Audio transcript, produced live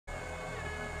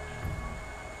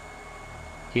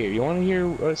Here, you want to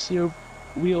hear see your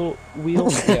wheel?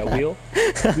 Yeah, wheel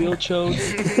chode.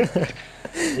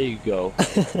 There you go.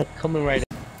 Coming right.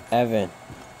 Evan.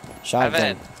 Shotgun.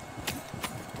 Evan.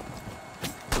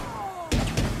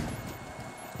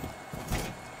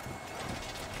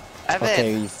 Evan.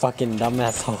 Okay, you fucking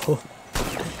dumbass hoe.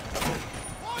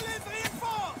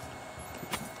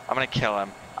 I'm gonna kill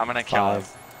him. I'm gonna kill him.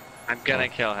 I'm gonna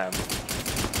kill him.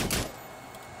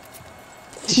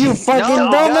 You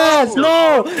fucking dumbass!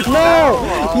 No! No!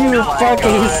 You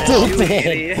fucking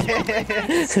stupid!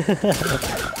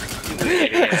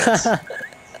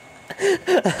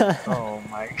 Oh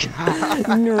my god.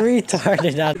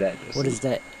 Retarded. What is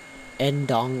that?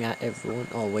 Endong at everyone?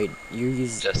 Oh wait, you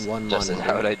use one Justin, monitor.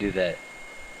 how would I do that?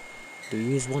 Do you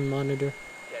use one monitor?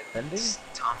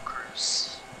 Tom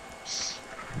Cruise.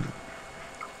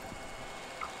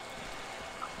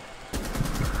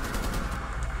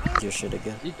 Your shit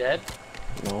again. Is he dead?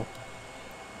 No.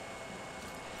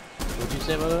 What'd you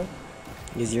say about that?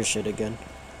 Use your shit again.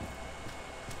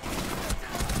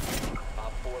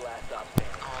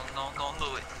 Oh no,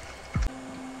 do it.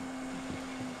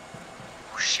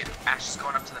 Oh shit, Ash is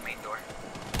going up to the main door.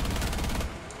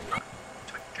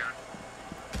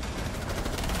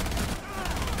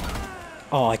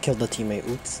 Oh, I killed a teammate.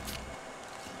 Oops.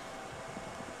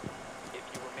 If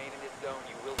you remain in this zone,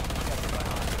 you will be detected by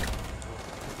hostiles.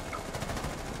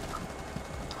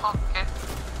 Okay.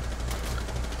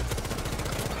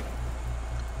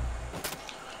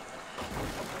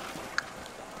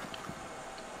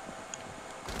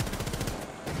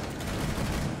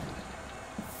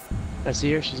 I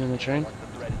see her. She's in the train. Once the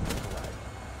threat is neutralized.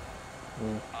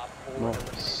 Op 4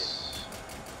 eliminated. Nice.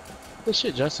 Good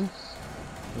shit, Justin.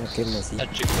 Okay, Messi.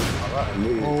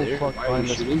 Oh fuck! Behind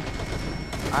us.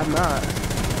 I'm not.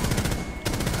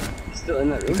 Still in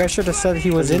that You room? guys should have said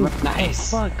he was in.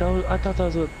 Nice. Fuck! I thought that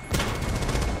was a.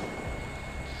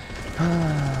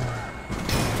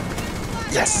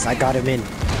 Yes, I got him in. 4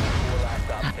 last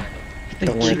stop standing.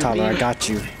 Don't worry, Tyler, I got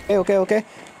you. Okay.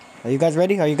 Are you guys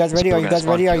ready? Are you guys ready? Are you guys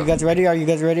ready? Are you guys ready? Are you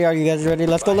guys ready? Are you guys ready?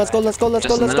 Let's go, let's go, let's go, let's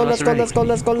go, let's go, let's go, let's go,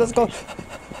 let's go, let's go.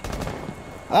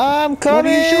 I'm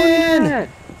coming!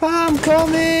 I'm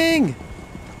coming!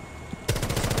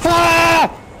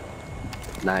 Ah!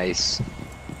 Nice.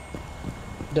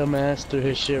 Dumbass threw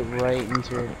his shit right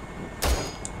into it.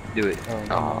 Do it. Oh,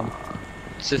 no.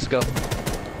 Cisco.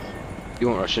 You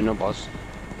won't rush in, no boss.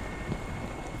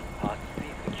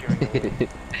 Hostage securing the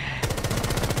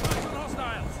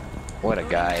What a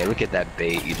guy. Look at that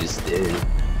bait you just did.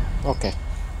 Okay.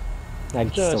 I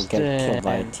still get killed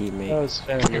by a That teammate. was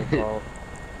kind of your fault.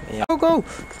 Yeah. Go!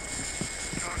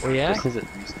 Oh yeah? Justin's at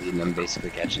 3 speed and I'm basically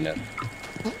catching up.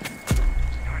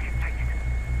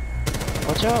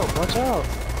 Watch out! Watch out!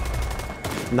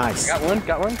 Nice. Got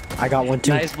one? I got one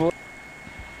too. Nice boy.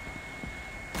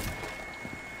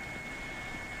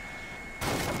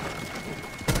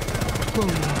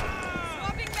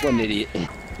 What an idiot.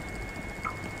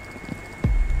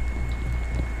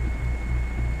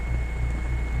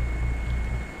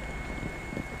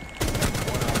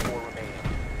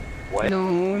 What?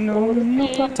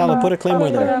 No. Tyler, put a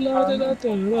claymore there.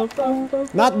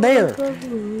 Not there!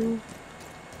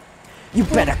 You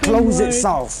better close it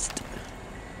soft!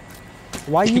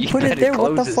 Why you put it better there?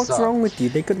 What the close it fuck's soft. wrong with you?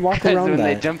 They could walk Because around when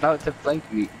they that. jump out to flank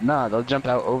me, nah, they'll jump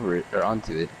out over it or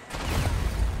onto it.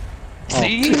 Oh.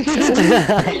 See?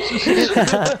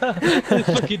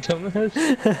 Fucking dumbass.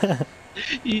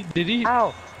 Did he?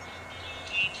 Ow!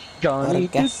 Johnny,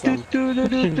 guess do do do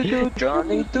do do do.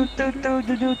 Johnny, do do do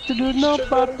do do do do. No,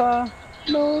 Papa.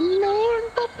 No, no,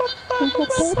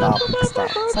 Stop, stop, stop,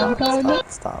 stop, stop,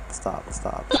 stop, stop, stop,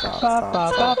 stop, stop,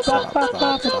 stop, stop, stop, stop,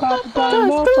 stop, stop,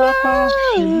 stop, stop,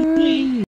 stop.